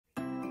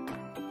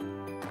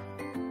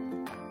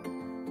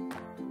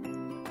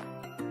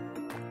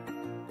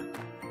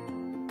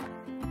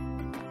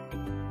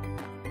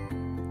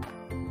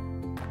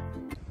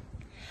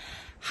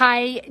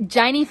Hi,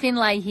 Janie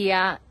Finlay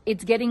here.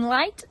 It's getting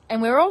late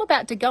and we're all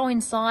about to go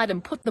inside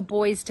and put the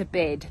boys to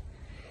bed.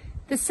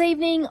 This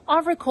evening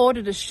I've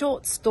recorded a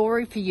short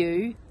story for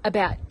you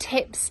about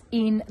TEPs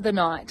in the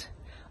night.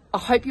 I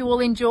hope you all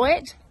enjoy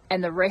it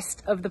and the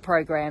rest of the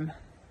program.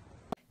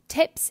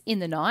 TEPs in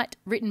the Night,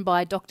 written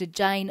by Dr.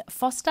 Jane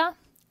Foster,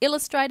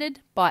 illustrated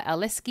by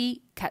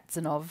Aleski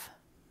Katsanov.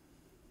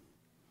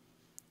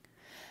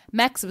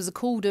 Max was a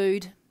cool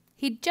dude.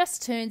 He'd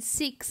just turned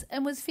 6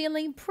 and was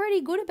feeling pretty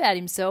good about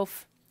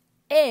himself.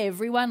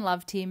 Everyone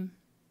loved him.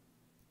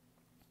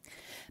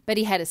 But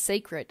he had a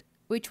secret,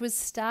 which was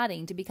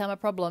starting to become a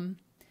problem.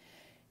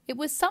 It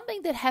was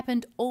something that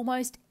happened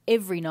almost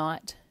every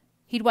night.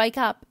 He'd wake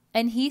up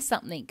and hear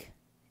something.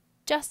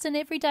 Just an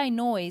everyday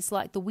noise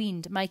like the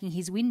wind making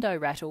his window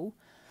rattle.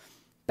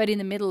 But in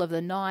the middle of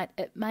the night,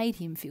 it made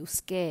him feel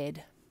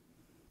scared.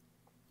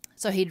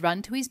 So he'd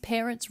run to his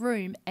parents'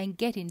 room and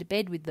get into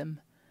bed with them.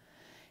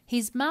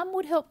 His mum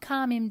would help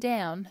calm him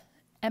down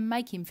and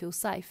make him feel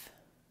safe.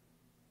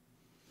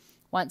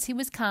 Once he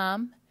was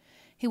calm,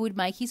 he would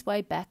make his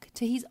way back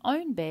to his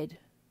own bed.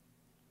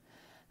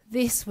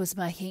 This was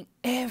making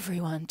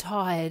everyone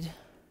tired.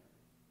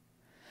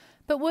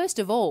 But worst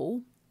of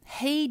all,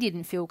 he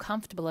didn't feel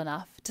comfortable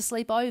enough to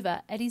sleep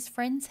over at his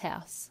friend's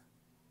house.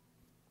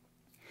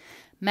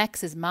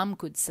 Max's mum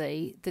could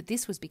see that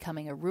this was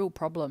becoming a real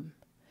problem.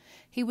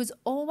 He was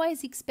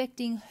always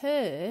expecting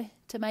her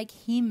to make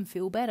him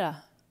feel better.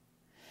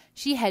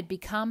 She had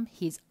become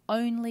his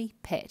only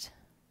pet.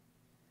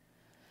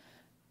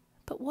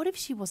 But what if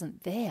she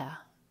wasn't there?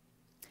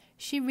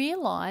 She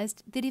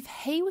realised that if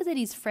he was at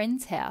his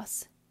friend's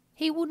house,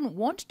 he wouldn't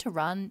want to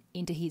run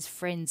into his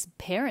friend's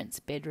parents'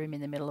 bedroom in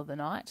the middle of the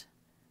night.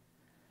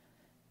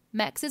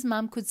 Max's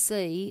mum could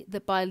see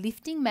that by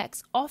lifting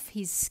Max off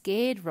his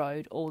scared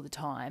road all the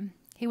time,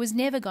 he was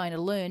never going to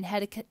learn how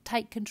to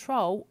take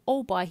control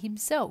all by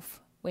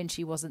himself when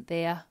she wasn't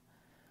there.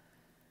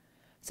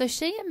 So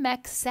she and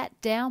Max sat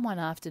down one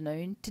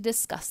afternoon to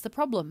discuss the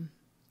problem.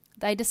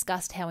 They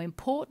discussed how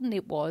important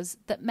it was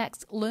that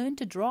Max learn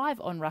to drive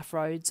on rough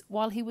roads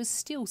while he was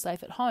still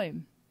safe at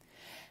home.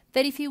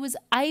 That if he was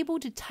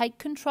able to take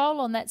control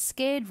on that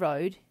scared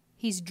road,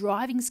 his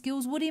driving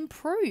skills would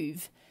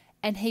improve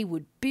and he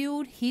would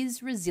build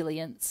his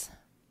resilience.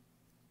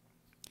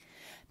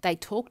 They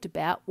talked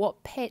about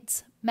what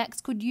pets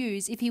Max could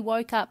use if he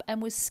woke up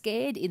and was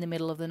scared in the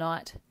middle of the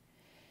night.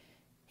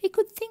 He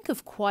could think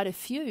of quite a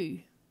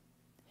few.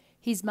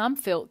 His mum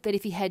felt that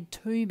if he had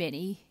too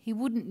many, he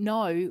wouldn't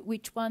know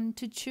which one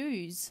to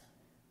choose.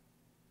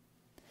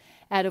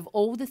 Out of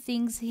all the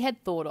things he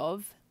had thought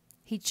of,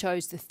 he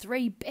chose the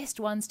 3 best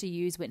ones to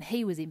use when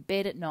he was in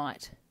bed at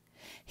night.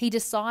 He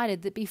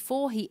decided that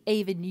before he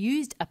even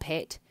used a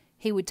pet,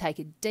 he would take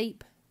a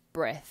deep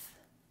breath.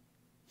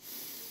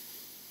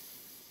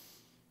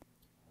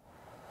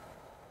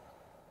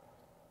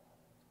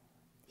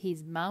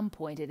 His mum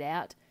pointed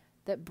out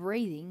that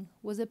breathing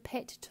was a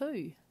pet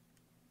too.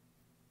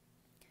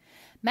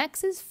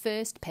 Max's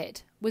first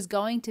pet was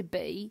going to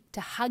be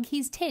to hug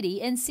his teddy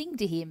and sing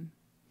to him.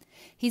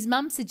 His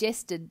mum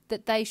suggested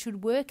that they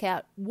should work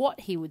out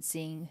what he would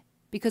sing,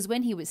 because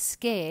when he was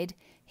scared,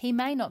 he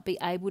may not be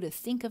able to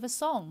think of a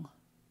song.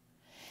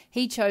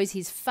 He chose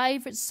his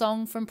favourite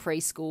song from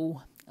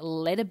preschool,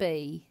 Let It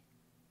Be,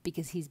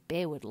 because his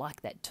bear would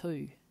like that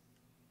too.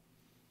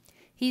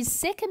 His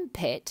second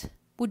pet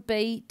would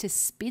be to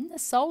spin the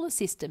solar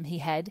system he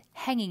had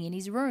hanging in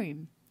his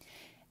room,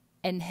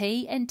 and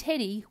he and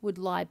Teddy would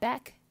lie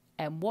back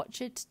and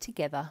watch it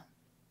together.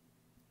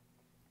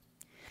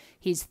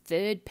 His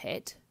third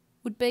pet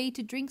would be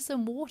to drink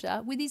some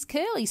water with his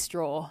curly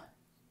straw.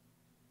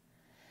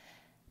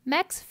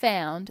 Max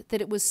found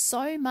that it was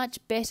so much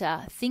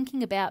better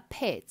thinking about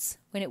pets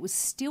when it was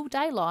still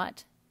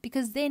daylight,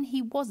 because then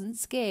he wasn't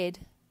scared.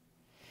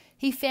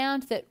 He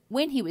found that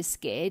when he was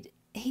scared,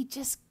 he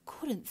just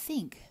couldn't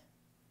think.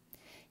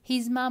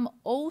 His mum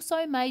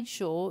also made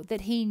sure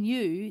that he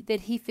knew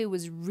that if he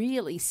was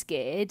really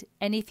scared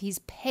and if his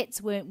pets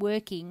weren't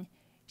working,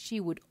 she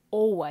would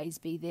always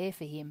be there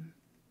for him.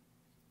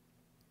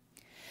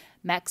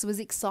 Max was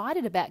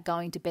excited about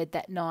going to bed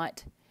that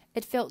night.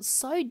 It felt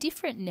so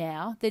different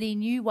now that he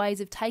knew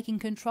ways of taking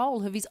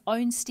control of his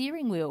own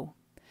steering wheel.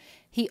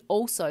 He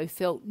also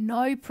felt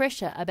no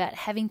pressure about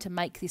having to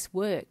make this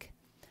work.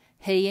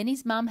 He and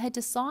his mum had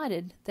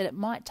decided that it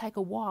might take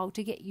a while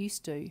to get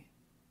used to.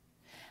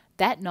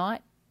 That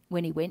night,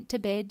 when he went to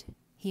bed,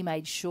 he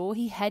made sure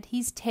he had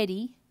his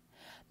teddy,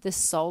 the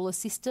solar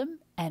system,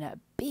 and a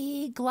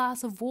big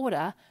glass of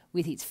water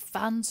with his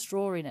fun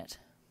straw in it.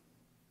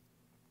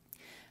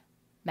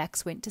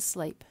 Max went to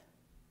sleep.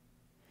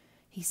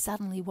 He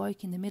suddenly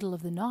woke in the middle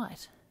of the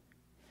night.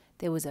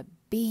 There was a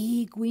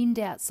big wind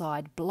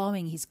outside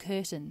blowing his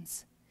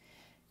curtains.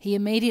 He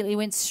immediately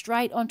went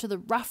straight onto the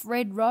rough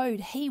red road.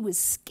 He was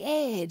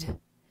scared.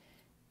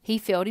 He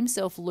felt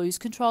himself lose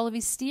control of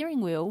his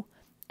steering wheel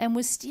and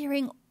was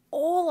steering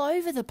all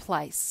over the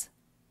place.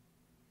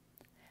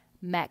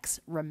 Max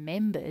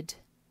remembered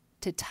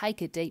to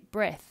take a deep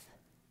breath.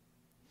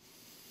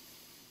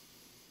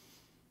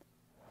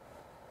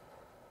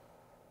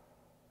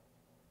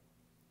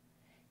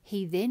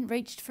 He then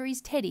reached for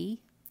his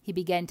teddy. He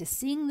began to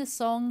sing the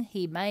song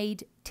he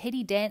made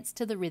Teddy dance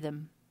to the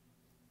rhythm.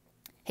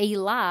 He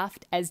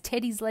laughed as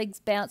Teddy's legs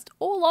bounced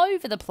all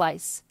over the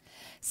place.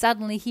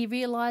 Suddenly he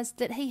realised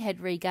that he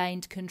had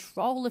regained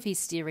control of his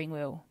steering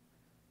wheel.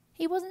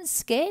 He wasn't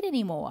scared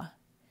anymore.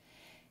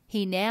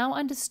 He now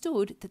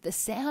understood that the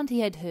sound he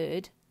had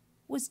heard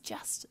was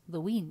just the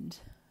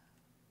wind.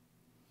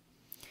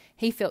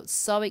 He felt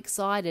so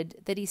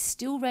excited that he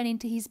still ran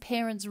into his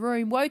parents'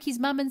 room, woke his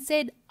mum and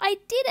said, "I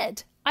did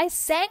it! I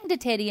sang to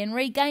Teddy and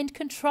regained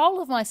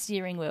control of my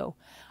steering wheel.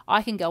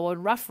 I can go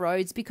on rough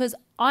roads because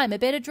I'm a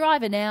better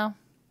driver now."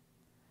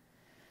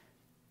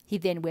 He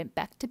then went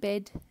back to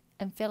bed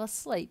and fell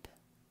asleep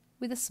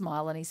with a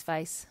smile on his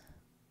face.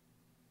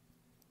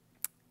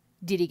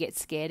 Did he get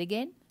scared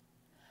again?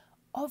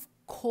 Of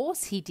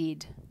course he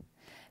did.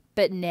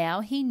 But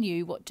now he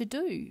knew what to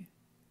do.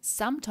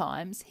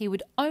 Sometimes he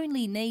would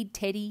only need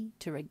Teddy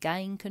to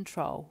regain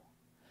control.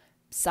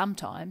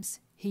 Sometimes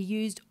he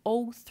used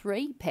all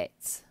three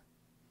pets.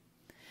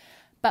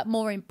 But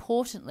more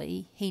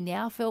importantly, he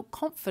now felt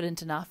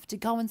confident enough to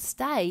go and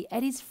stay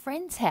at his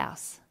friend's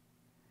house.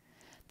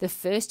 The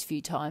first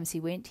few times he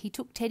went, he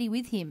took Teddy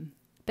with him,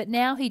 but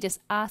now he just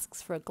asks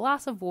for a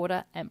glass of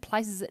water and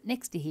places it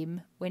next to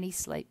him when he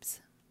sleeps.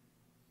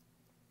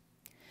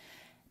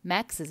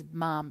 Max's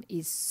mum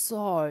is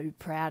so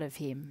proud of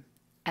him,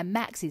 and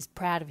Max is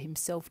proud of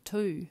himself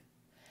too.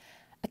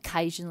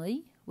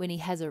 Occasionally, when he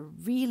has a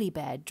really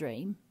bad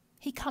dream,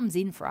 he comes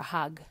in for a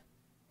hug.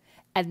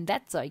 And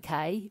that's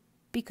okay,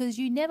 because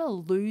you never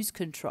lose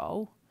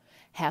control.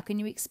 How can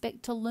you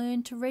expect to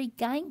learn to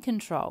regain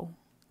control?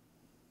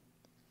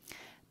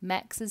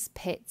 Max's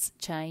pets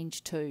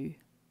change too.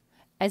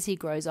 As he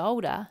grows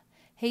older,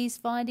 he's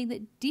finding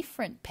that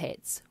different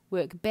pets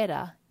work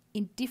better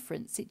in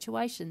different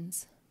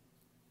situations.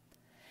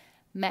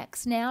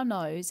 Max now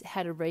knows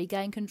how to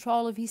regain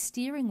control of his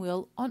steering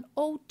wheel on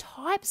all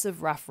types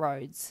of rough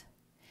roads.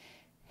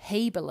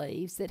 He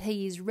believes that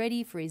he is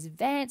ready for his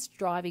advanced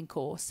driving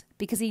course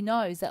because he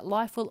knows that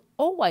life will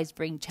always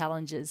bring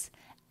challenges,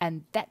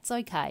 and that's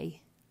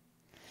okay.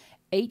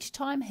 Each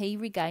time he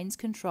regains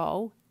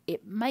control,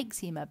 it makes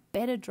him a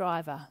better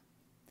driver.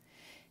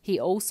 He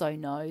also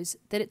knows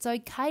that it's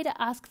okay to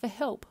ask for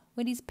help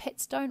when his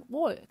pets don't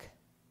work.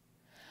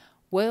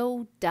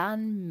 Well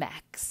done,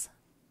 Max.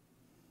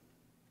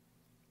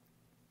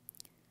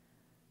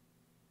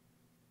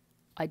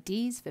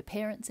 Ideas for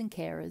parents and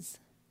carers.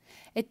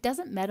 It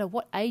doesn't matter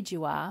what age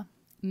you are,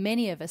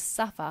 many of us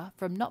suffer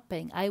from not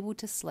being able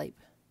to sleep.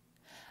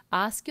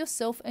 Ask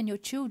yourself and your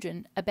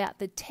children about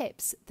the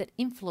TEPs that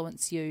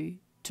influence you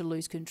to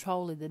lose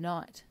control in the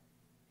night.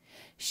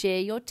 Share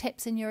your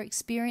TEPs and your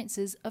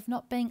experiences of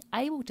not being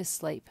able to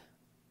sleep.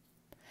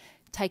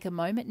 Take a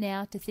moment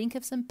now to think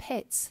of some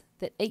pets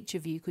that each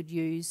of you could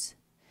use.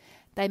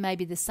 They may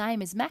be the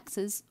same as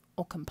Max's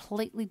or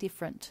completely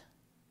different,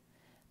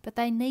 but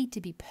they need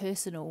to be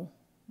personal,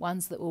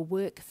 ones that will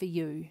work for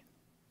you.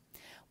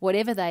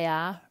 Whatever they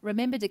are,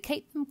 remember to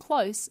keep them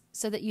close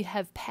so that you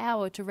have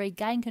power to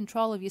regain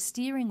control of your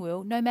steering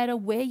wheel no matter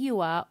where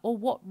you are or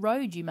what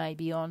road you may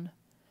be on.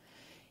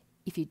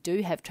 If you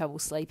do have trouble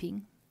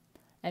sleeping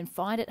and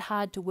find it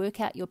hard to work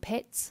out your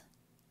pets,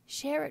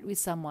 share it with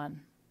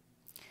someone.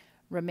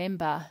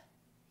 Remember,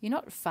 you're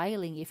not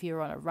failing if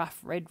you're on a rough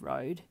red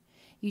road.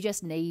 You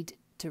just need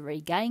to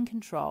regain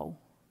control.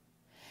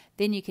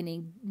 Then you can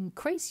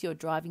increase your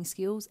driving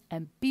skills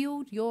and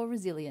build your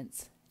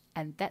resilience.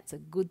 And that's a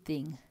good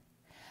thing.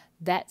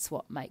 That's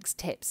what makes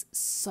TEPs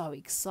so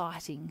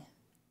exciting.